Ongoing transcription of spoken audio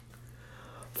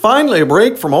Finally, a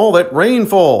break from all that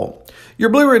rainfall.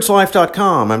 Your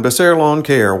BlueRidgeLife.com and Becerra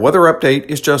Lawncare weather update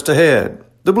is just ahead.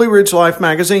 The Blue Ridge Life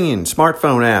magazine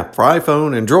smartphone app for iPhone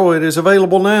and Android is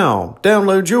available now.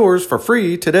 Download yours for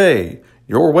free today.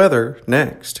 Your weather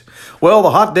next. Well, the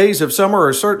hot days of summer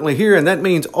are certainly here, and that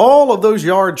means all of those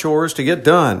yard chores to get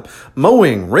done.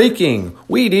 Mowing, raking,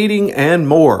 weed eating, and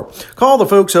more. Call the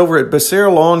folks over at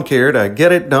Becerra Lawncare to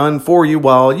get it done for you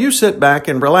while you sit back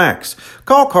and relax.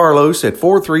 Call Carlos at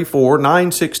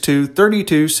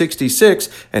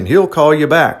 434-962-3266, and he'll call you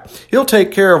back. He'll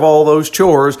take care of all those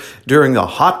chores during the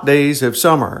hot days of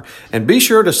summer. And be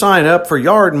sure to sign up for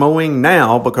yard mowing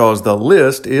now because the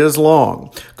list is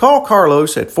long. Call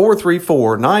Carlos at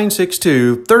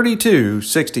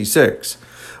 434-962-3266.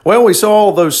 Well, we saw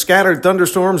all those scattered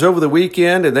thunderstorms over the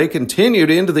weekend, and they continued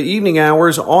into the evening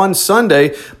hours on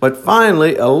Sunday, but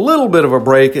finally, a little bit of a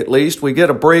break at least. We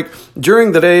get a break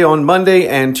during the day on Monday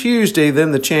and Tuesday,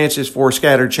 then the chances for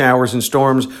scattered showers and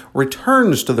storms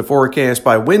returns to the forecast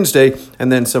by Wednesday,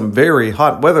 and then some very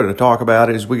hot weather to talk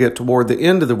about as we get toward the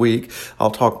end of the week.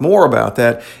 I'll talk more about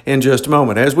that in just a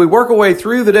moment. As we work our way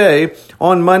through the day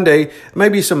on Monday,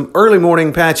 maybe some early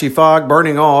morning patchy fog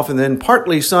burning off, and then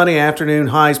partly sunny afternoon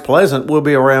high. Pleasant will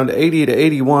be around 80 to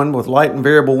 81 with light and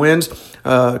variable winds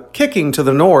kicking to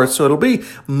the north, so it'll be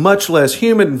much less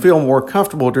humid and feel more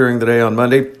comfortable during the day on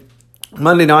Monday.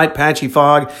 Monday night, patchy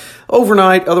fog.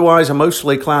 Overnight, otherwise a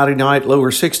mostly cloudy night,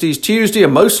 lower 60s. Tuesday, a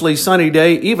mostly sunny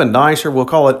day, even nicer. We'll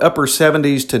call it upper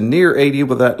 70s to near 80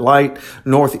 with that light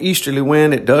northeasterly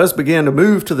wind. It does begin to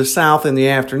move to the south in the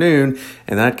afternoon,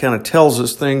 and that kind of tells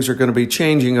us things are going to be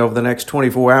changing over the next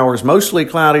 24 hours. Mostly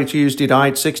cloudy Tuesday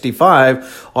night,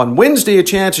 65. On Wednesday, a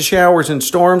chance of showers and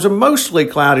storms. A mostly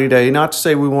cloudy day. Not to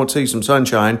say we won't see some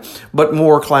sunshine, but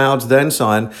more clouds than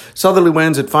sun. Southerly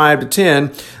winds at 5 to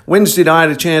 10. Wednesday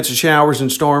night, a chance of showers and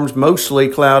storms. Mostly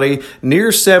cloudy,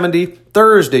 near 70.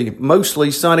 Thursday,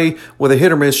 mostly sunny with a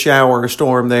hit or miss shower or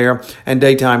storm there, and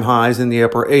daytime highs in the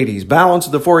upper 80s. Balance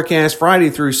of the forecast Friday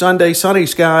through Sunday, sunny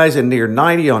skies and near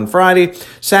 90 on Friday.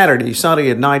 Saturday, sunny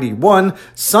at 91.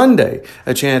 Sunday,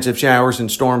 a chance of showers and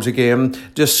storms again,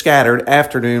 just scattered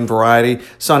afternoon variety,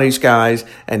 sunny skies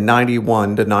and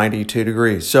 91 to 92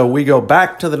 degrees. So we go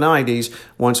back to the 90s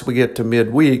once we get to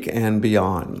midweek and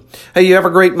beyond. Hey, you have a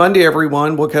great Monday,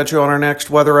 everyone. We'll catch you on our next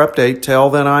weather update. Till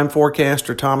then, I'm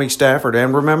forecaster Tommy Stafford.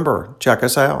 And remember, check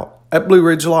us out at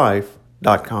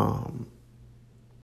BlueRidgeLife.com.